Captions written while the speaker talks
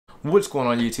What's going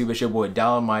on YouTube? It's your boy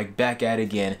DollarMike back at it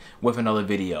again with another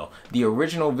video. The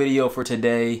original video for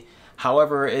today,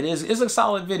 however, it's a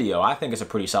solid video. I think it's a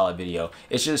pretty solid video.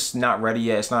 It's just not ready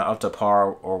yet. It's not up to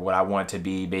par or what I want it to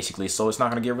be basically, so it's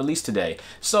not going to get released today.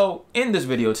 So in this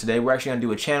video today, we're actually going to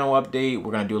do a channel update.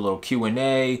 We're going to do a little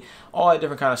Q&A, all that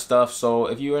different kind of stuff. So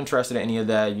if you're interested in any of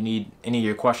that, you need any of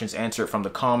your questions answered from the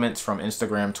comments, from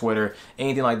Instagram, Twitter,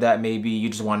 anything like that, maybe you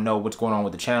just want to know what's going on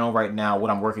with the channel right now,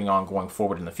 what I'm working on going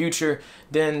forward in the future,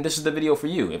 then this is the video for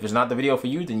you. If it's not the video for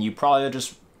you, then you probably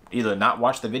just either not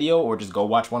watch the video or just go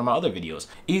watch one of my other videos.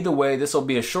 Either way, this will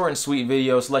be a short and sweet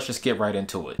video, so let's just get right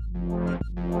into it.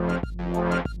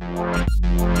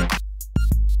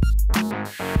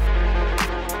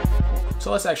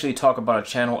 So let's actually talk about a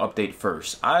channel update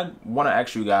first. I want to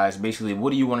ask you guys basically,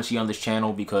 what do you want to see on this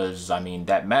channel? Because I mean,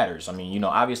 that matters. I mean, you know,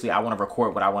 obviously I want to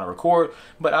record what I want to record,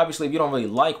 but obviously if you don't really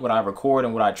like what I record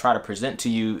and what I try to present to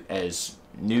you as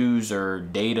news or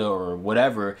data or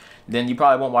whatever, then you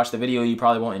probably won't watch the video. You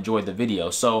probably won't enjoy the video.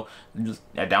 So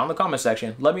down in the comment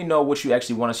section, let me know what you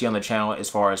actually want to see on the channel as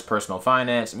far as personal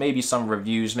finance, maybe some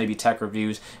reviews, maybe tech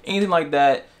reviews, anything like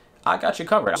that. I got you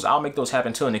covered. I'll make those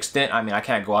happen to an extent. I mean, I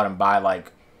can't go out and buy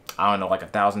like, I don't know,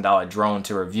 like $1,000 drone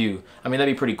to review. I mean,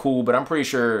 that'd be pretty cool, but I'm pretty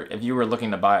sure if you were looking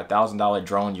to buy $1,000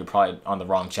 drone, you're probably on the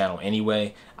wrong channel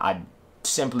anyway. I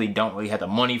simply don't really have the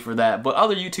money for that, but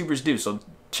other YouTubers do. So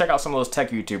check out some of those tech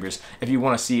YouTubers if you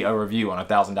want to see a review on a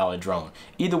 $1,000 drone.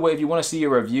 Either way, if you want to see a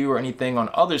review or anything on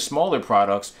other smaller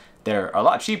products that are a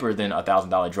lot cheaper than a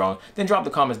 $1,000 drone, then drop the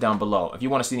comments down below. If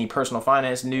you want to see any personal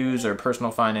finance news or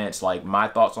personal finance, like my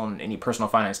thoughts on any personal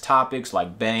finance topics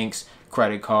like banks,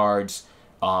 credit cards,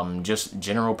 just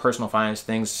general personal finance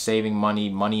things, saving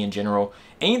money in general,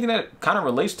 anything that kind of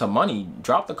relates to money,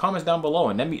 drop the comments down below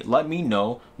and let me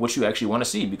know what you actually want to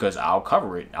see, because I'll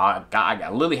cover it. I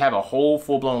literally have a whole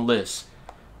full-blown list.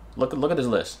 Look at this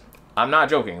list. I'm not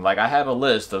joking. Like, I have a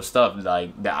list of stuff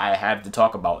like that I have to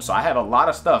talk about. So I have a lot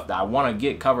of stuff that I want to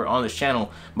get covered on this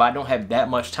channel, but I don't have that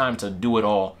much time to do it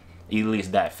all, at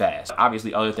least that fast.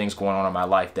 Obviously, other things going on in my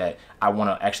life that I want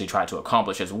to actually try to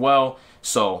accomplish as well.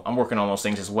 So I'm working on those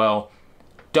things as well.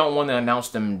 Don't want to announce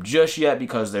them just yet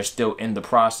because they're still in the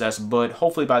process, but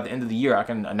hopefully by the end of the year, I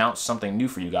can announce something new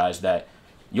for you guys that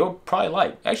you'll probably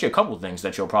like. Actually, a couple of things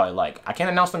that you'll probably like. I can't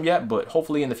announce them yet, but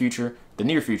hopefully in the future, the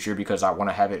near future, because I want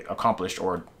to have it accomplished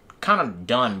or kind of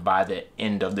done by the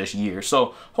end of this year.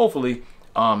 So hopefully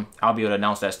I'll be able to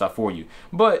announce that stuff for you.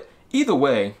 But either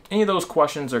way, any of those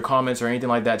questions or comments or anything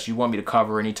like that you want me to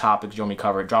cover, any topics you want me to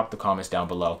cover, drop the comments down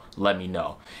below. Let me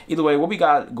know. Either way, what we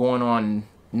got going on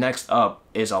next up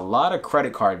is a lot of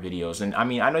credit card videos. And I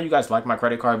mean, I know you guys like my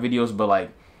credit card videos, but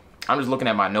like, I'm just looking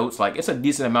at my notes. Like, it's a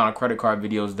decent amount of credit card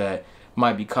videos that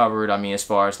might be covered. I mean, as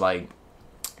far as like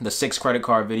the 6 credit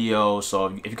card videos. So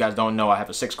if you guys don't know, I have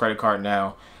a 6 credit card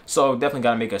now. So definitely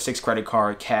got to make a 6 credit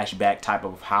card cash back type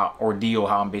of ordeal,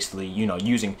 how I'm basically, you know,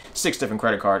 using 6 different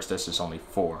credit cards. This is only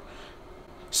 4.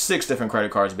 6 different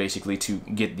credit cards basically to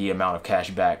get the amount of cash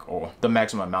back, or the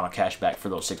maximum amount of cash back for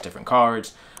those 6 different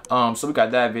cards. So we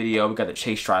got that video. We got the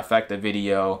Chase Trifecta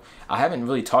video. I haven't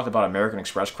really talked about American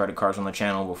Express credit cards on the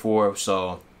channel before,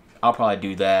 so I'll probably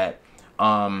do that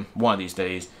one of these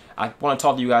days. I want to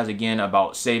talk to you guys again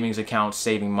about savings accounts,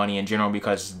 saving money in general,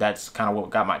 because that's kind of what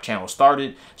got my channel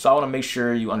started. So I want to make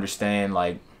sure you understand,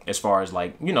 like, as far as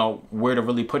like, you know, where to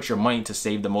really put your money to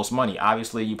save the most money.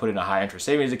 Obviously, you put it in a high interest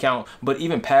savings account, but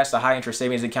even past the high interest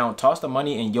savings account, toss the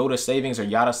money in Yotta Savings or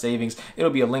Yotta Savings.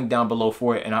 It'll be a link down below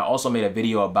for it. And I also made a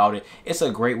video about it. It's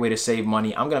a great way to save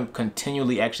money. I'm going to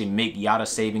continually actually make Yotta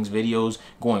Savings videos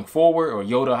going forward, or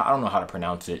Yotta, I don't know how to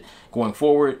pronounce it, going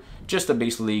forward, just to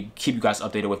basically keep you guys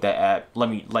updated with that app.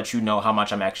 Let you know how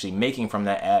much I'm actually making from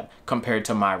that app compared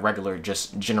to my regular,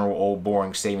 just general old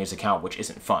boring savings account, which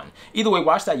isn't fun. Either way,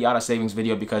 watch that Yotta Savings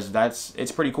video because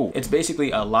it's pretty cool. It's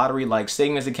basically a lottery like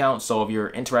savings account. So if you're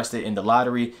interested in the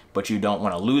lottery, but you don't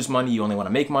want to lose money, you only want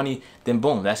to make money, then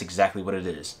boom, that's exactly what it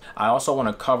is. I also want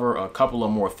to cover a couple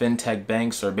of more fintech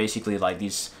banks, or basically like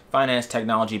these finance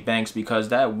technology banks, because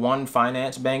that one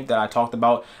finance bank that I talked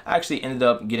about, I actually ended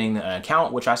up getting an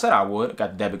account, which I said I would.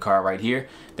 Got the debit card right here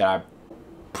that I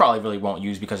probably really won't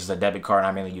use because it's a debit card and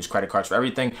I mainly use credit cards for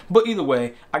everything. But either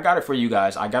way, I got it for you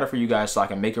guys. I got it for you guys so I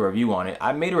can make a review on it.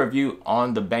 I made a review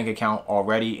on the bank account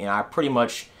already, and I pretty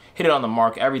much hit it on the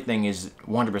mark. Everything is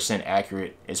 100%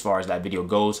 accurate as far as that video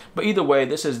goes. But either way,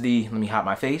 this is the, let me hide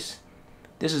my face.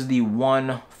 This is the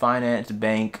one finance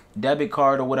bank debit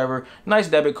card or whatever. Nice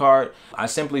debit card. I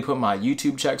simply put my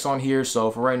YouTube checks on here.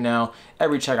 So for right now,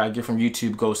 every check I get from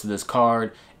YouTube goes to this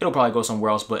card. It'll probably go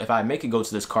somewhere else, but if I make it go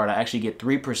to this card, I actually get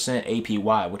 3%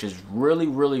 APY, which is really,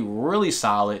 really, really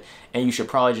solid. And you should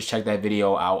probably just check that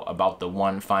video out about the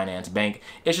One Finance Bank.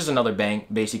 It's just another bank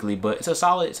basically, but it's a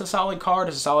solid card.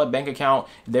 It's a solid bank account.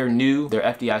 They're new. They're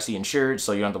FDIC insured,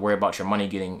 so you don't have to worry about your money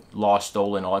getting lost,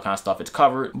 stolen, all that kind of stuff. It's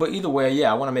covered. But either way, yeah,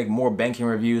 I want to make more banking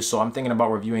reviews, so I'm thinking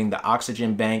about reviewing the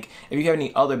Oxygen Bank. If you have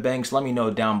any other banks, let me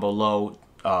know down below.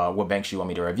 What banks you want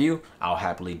me to review. I'll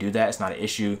happily do that. It's not an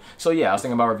issue. So yeah, I was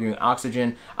thinking about reviewing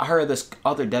Oxygen. I heard of this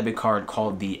other debit card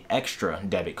called the Extra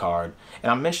debit card.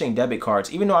 And I'm mentioning debit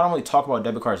cards, even though I don't really talk about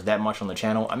debit cards that much on the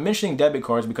channel. I'm mentioning debit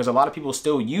cards because a lot of people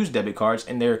still use debit cards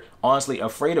and they're honestly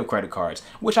afraid of credit cards,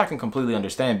 which I can completely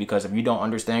understand, because if you don't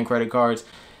understand credit cards,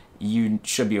 you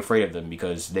should be afraid of them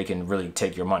because they can really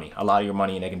take your money, a lot of your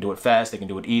money, and they can do it fast, they can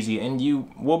do it easy, and you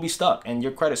will be stuck, and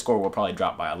your credit score will probably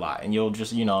drop by a lot, and you'll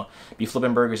just, you know, be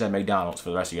flipping burgers at McDonald's for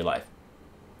the rest of your life.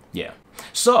 Yeah.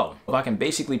 So if I can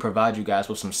basically provide you guys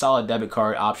with some solid debit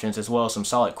card options as well as some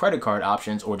solid credit card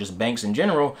options, or just banks in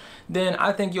general, then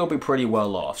I think you'll be pretty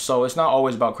well off. So it's not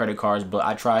always about credit cards, but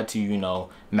I try to, you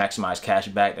know, maximize cash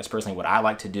back. That's personally what I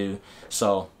like to do.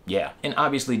 So yeah, and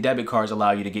obviously debit cards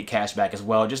allow you to get cash back as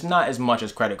well, just not as much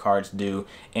as credit cards do,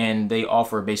 and they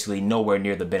offer basically nowhere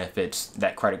near the benefits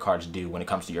that credit cards do when it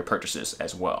comes to your purchases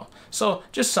as well. So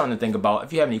just something to think about.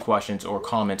 If you have any questions or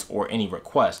comments or any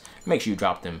requests, make sure you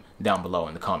drop them down below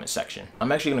in the comment section.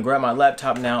 I'm actually gonna grab my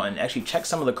laptop now and actually check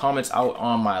some of the comments out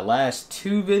on my last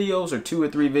two videos, or 2 or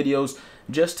 3 videos,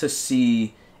 just to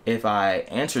see if I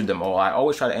answered them all. I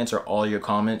always try to answer all your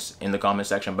comments in the comment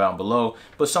section down below,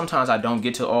 but sometimes I don't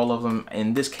get to all of them.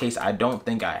 In this case, I don't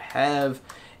think I have.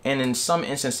 And in some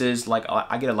instances, like,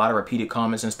 I get a lot of repeated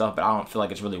comments and stuff, but I don't feel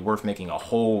like it's really worth making a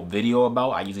whole video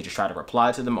about. I usually just try to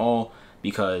reply to them all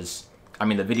because, I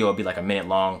mean, the video will be like a minute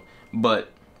long,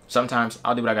 but sometimes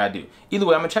I'll do what I gotta do. Either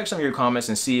way, I'm gonna check some of your comments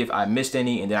and see if I missed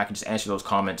any, and then I can just answer those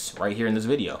comments right here in this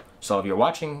video. So if you're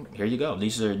watching, here you go.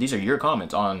 These are your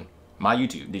comments on my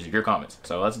YouTube. These are your comments.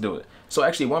 So let's do it. So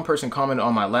actually, one person commented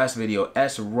on my last video,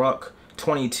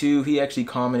 SRuck22. He actually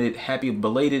commented, "Happy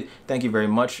belated." Thank you very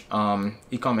much.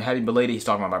 He commented, "Happy belated." He's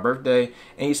talking about my birthday,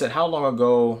 and he said, "How long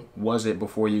ago was it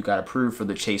before you got approved for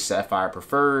the Chase Sapphire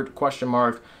Preferred? Question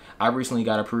mark. I recently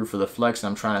got approved for the Flex, and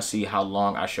I'm trying to see how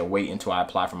long I should wait until I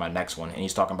apply for my next one." And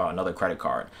he's talking about another credit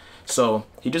card. So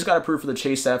he just got approved for the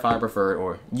Chase Sapphire Preferred,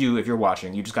 or you, if you're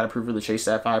watching, you just got approved for the Chase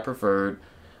Sapphire Preferred.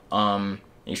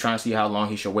 He's trying to see how long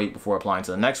he should wait before applying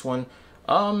to the next one.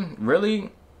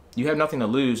 Really, you have nothing to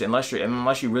lose unless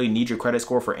you really need your credit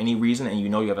score for any reason, and you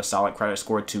know you have a solid credit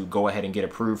score to go ahead and get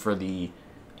approved for the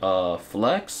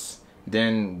Flex.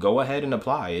 Then go ahead and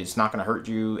apply. It's not going to hurt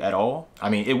you at all. I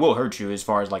mean, it will hurt you as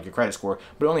far as like your credit score,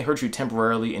 but it only hurts you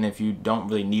temporarily. And if you don't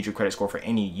really need your credit score for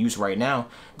any use right now,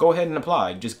 go ahead and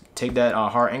apply. Just take that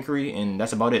hard inquiry, and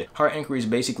that's about it. Hard inquiries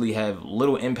basically have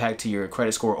little impact to your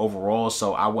credit score overall,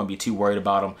 so I wouldn't be too worried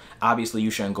about them. Obviously,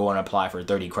 you shouldn't go and apply for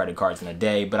 30 credit cards in a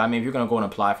day, but I mean, if you're going to go and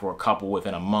apply for a couple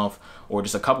within a month, or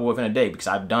just a couple within a day, because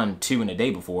I've done 2 in a day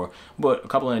before, but a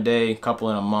couple in a day, couple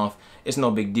in a month, it's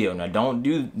no big deal. Now,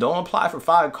 don't apply for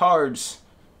 5 cards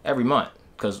every month,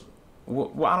 because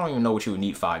well, I don't even know what you would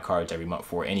need 5 cards every month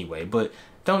for anyway. But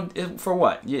for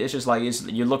what? It's just like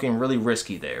you're looking really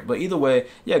risky there. But either way,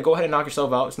 yeah, go ahead and knock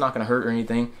yourself out. It's not going to hurt or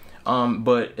anything.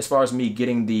 But as far as me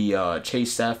getting the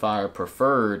Chase Sapphire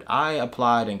Preferred, I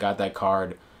applied and got that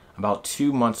card about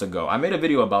 2 months ago. I made a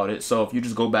video about it, so if you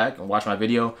just go back and watch my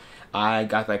video, I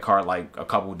got that card like a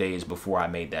couple days before I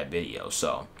made that video.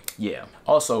 So yeah.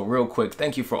 Also, real quick,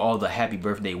 thank you for all the happy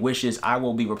birthday wishes. I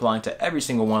will be replying to every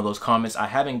single one of those comments. I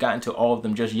haven't gotten to all of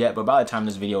them just yet, but by the time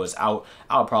this video is out,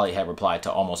 I'll probably have replied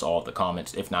to almost all of the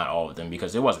comments, if not all of them,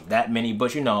 because there wasn't that many.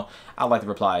 But you know, I like to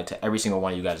reply to every single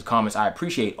one of you guys' comments. I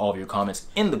appreciate all of your comments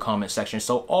in the comment section,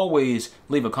 so always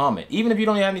leave a comment. Even if you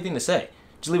don't have anything to say,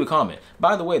 just leave a comment.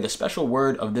 By the way, the special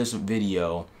word of this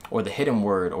video, or the hidden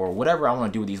word, or whatever I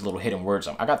want to do with these little hidden words.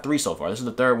 I got 3 so far. This is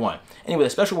the 3rd one. Anyway, the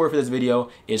special word for this video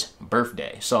is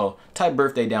birthday. So type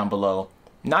birthday down below.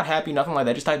 Not happy, nothing like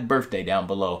that. Just type birthday down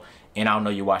below, and I'll know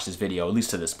you watched this video, at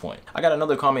least to this point. I got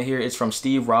another comment here. It's from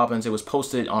Steve Robbins. It was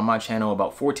posted on my channel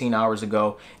about 14 hours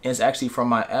ago, and it's actually from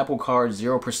my Apple Card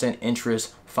 0%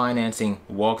 interest financing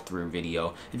walkthrough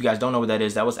video. If you guys don't know what that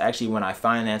is, that was actually when I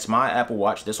financed my Apple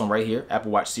Watch, this one right here,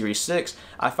 Apple Watch Series 6.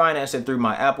 I financed it through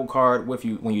my Apple Card.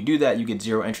 When you do that, you get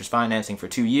 0 interest financing for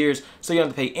 2 years, so you don't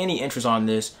have to pay any interest on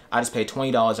this. I just pay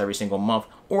 $20 every single month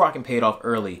or I can pay it off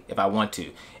early if I want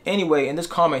to. Anyway, in this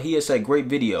comment, he has said, great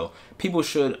video. People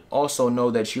should also know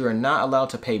that you are not allowed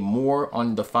to pay more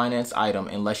on the finance item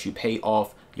unless you pay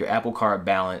off your Apple Card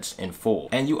balance in full.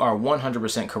 And you are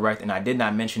 100% correct, and I did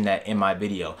not mention that in my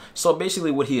video. So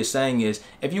basically what he is saying is,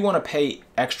 if you want to pay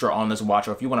extra on this watch,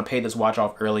 or if you want to pay this watch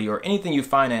off early, or anything you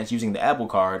finance using the Apple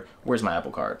Card, where's my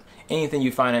Apple Card? Anything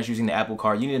you finance using the Apple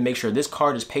Card, you need to make sure this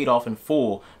card is paid off in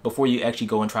full before you actually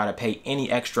go and try to pay any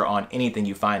extra on anything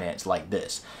you finance like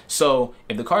this. So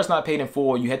if the card's not paid in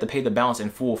full, you have to pay the balance in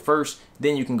full first,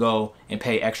 then you can go and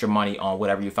pay extra money on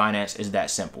whatever you finance. Is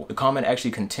that simple. The comment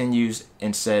actually continues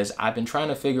and says, I've been trying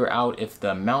to figure out if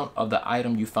the amount of the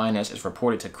item you finance is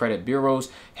reported to credit bureaus.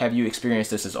 Have you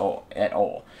experienced this at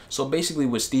all? So basically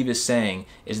what Steve is saying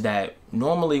is that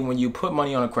normally when you put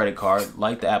money on a credit card,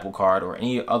 like the Apple Card or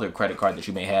any other credit card that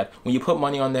you may have, when you put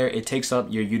money on there, it takes up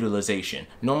your utilization.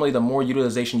 Normally, the more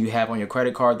utilization you have on your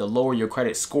credit card, the lower your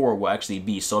credit score will actually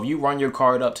be. So if you run your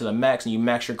card up to the max and you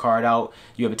max your card out,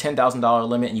 you have a $10,000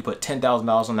 limit and you put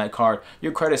 $10,000 on that card,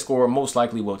 your credit score most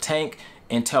likely will tank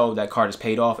until that card is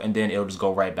paid off, and then it'll just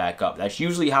go right back up. That's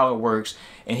usually how it works.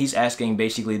 And he's asking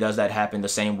basically, does that happen the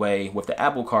same way with the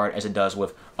Apple Card as it does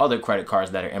with other credit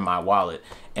cards that are in my wallet?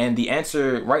 And the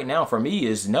answer right now for me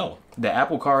is no. The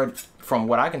Apple Card, from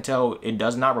what I can tell, it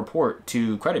does not report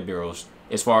to credit bureaus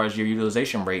as far as your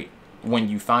utilization rate when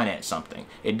you finance something.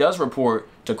 It does report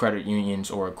to credit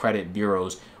unions or credit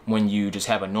bureaus when you just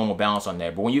have a normal balance on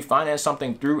there. But when you finance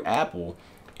something through Apple,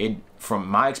 from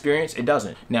my experience, it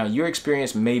doesn't. Now, your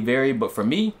experience may vary, but for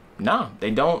me, nah,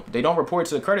 they don't report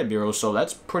to the credit bureau. So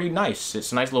that's pretty nice.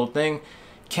 It's a nice little thing.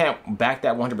 Can't back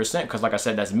that 100% because, like I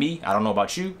said, that's me. I don't know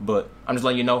about you, but I'm just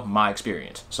letting you know my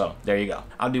experience. So there you go.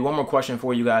 I'll do one more question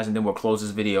for you guys and then we'll close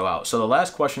this video out. So the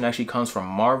last question actually comes from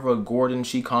Marva Gordon.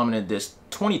 She commented this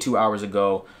 22 hours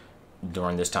ago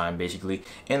during this time basically.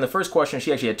 And the first question,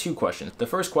 she actually had two questions. The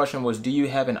first question was, do you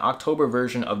have an October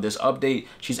version of this update?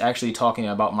 She's actually talking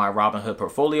about my Robinhood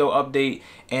portfolio update.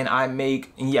 And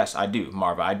yes, I do,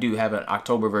 Marva. I do have an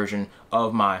October version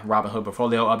of my Robinhood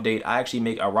portfolio update. I actually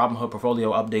make a Robinhood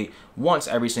portfolio update once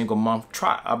every single month.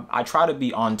 I try to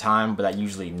be on time, but that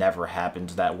usually never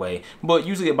happens that way. But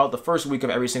usually about the first week of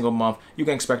every single month, you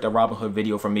can expect a Robinhood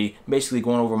video from me, basically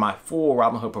going over my full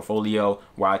Robinhood portfolio,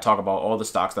 where I talk about all the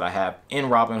stocks that I have in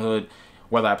Robinhood,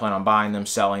 whether I plan on buying them,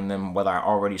 selling them, whether I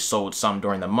already sold some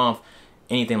during the month,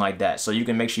 anything like that. So you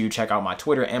can make sure you check out my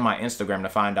Twitter and my Instagram to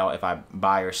find out if I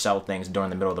buy or sell things during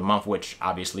the middle of the month, which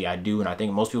obviously I do, and I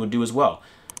think most people do as well.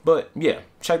 But yeah,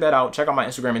 check that out. Check out my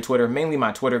Instagram and Twitter, mainly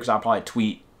my Twitter, because I'll probably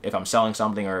tweet if I'm selling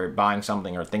something or buying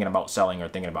something or thinking about selling or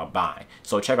thinking about buying.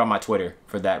 So check out my Twitter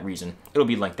for that reason. It'll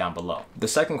be linked down below. The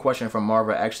second question from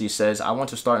Marva actually says, I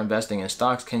want to start investing in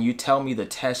stocks. Can you tell me the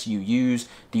tests you use?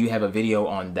 Do you have a video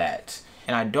on that?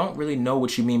 And I don't really know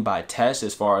what you mean by test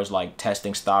as far as like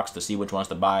testing stocks to see which ones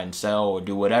to buy and sell or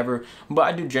do whatever. But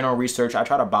I do general research. I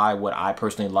try to buy what I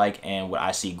personally like and what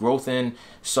I see growth in.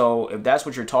 So if that's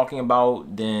what you're talking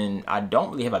about, then I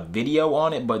don't really have a video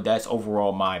on it, but that's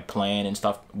overall my plan and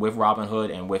stuff with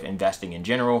Robinhood and with investing in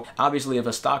general. Obviously, if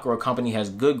a stock or a company has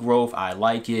good growth, I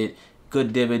like it,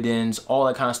 good dividends, all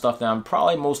that kind of stuff, then I'm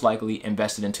probably most likely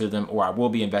invested into them, or I will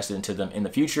be invested into them in the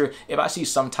future. If I see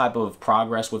some type of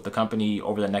progress with the company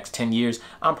over the next 10 years,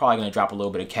 I'm probably going to drop a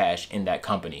little bit of cash in that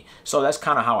company. So that's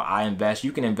kind of how I invest.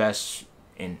 You can invest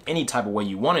in any type of way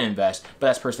you want to invest, but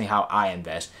that's personally how I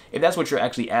invest. If that's what you're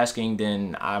actually asking,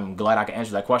 then I'm glad I can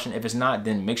answer that question. If it's not,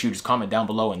 then make sure you just comment down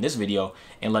below in this video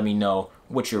and let me know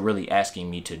what you're really asking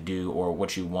me to do or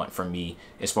what you want from me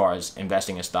as far as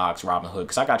investing in stocks, Robinhood,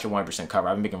 because I got your 100% covered.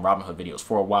 I've been making Robinhood videos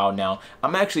for a while now.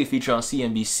 I'm actually featured on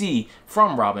CNBC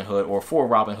from Robinhood, or for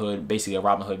Robinhood, basically a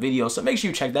Robinhood video. So make sure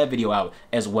you check that video out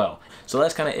as well. So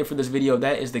that's kind of it for this video.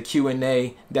 That is the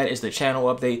Q&A. That is the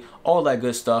channel update, all that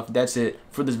good stuff. That's it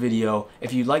for this video.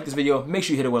 If you like this video, make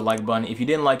sure you hit it with a like button. If you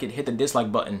didn't like it, hit the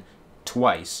dislike button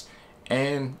twice.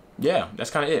 And yeah, that's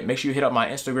kind of it. Make sure you hit up my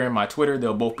Instagram, my Twitter.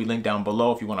 They'll both be linked down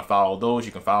below. If you want to follow those,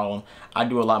 you can follow them. I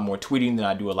do a lot more tweeting than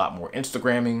I do a lot more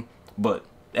Instagramming. But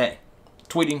hey,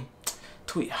 tweet.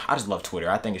 I just love Twitter.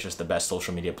 I think it's just the best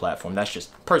social media platform. That's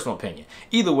just personal opinion.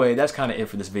 Either way, that's kind of it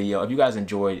for this video. If you guys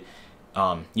enjoyed,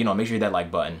 you know, make sure you hit that like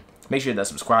button. Make sure you hit that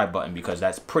subscribe button, because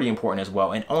that's pretty important as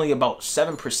well. And only about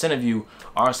 7% of you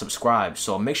are subscribed.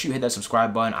 So make sure you hit that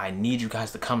subscribe button. I need you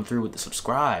guys to come through with the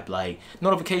subscribe. Like,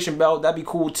 notification bell, that'd be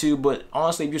cool too. But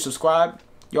honestly, if you subscribe,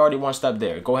 you're already one step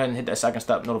there. Go ahead and hit that second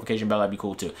step, notification bell, that'd be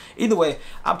cool too. Either way,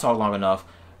 I've talked long enough.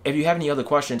 If you have any other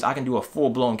questions, I can do a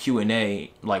full-blown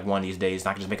Q&A like one of these days. And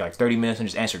I can just make like 30 minutes and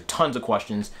just answer tons of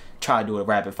questions. Try to do it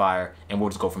rapid fire, and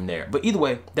we'll just go from there. But either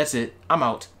way, that's it. I'm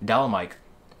out. DollarMike.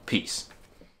 Peace.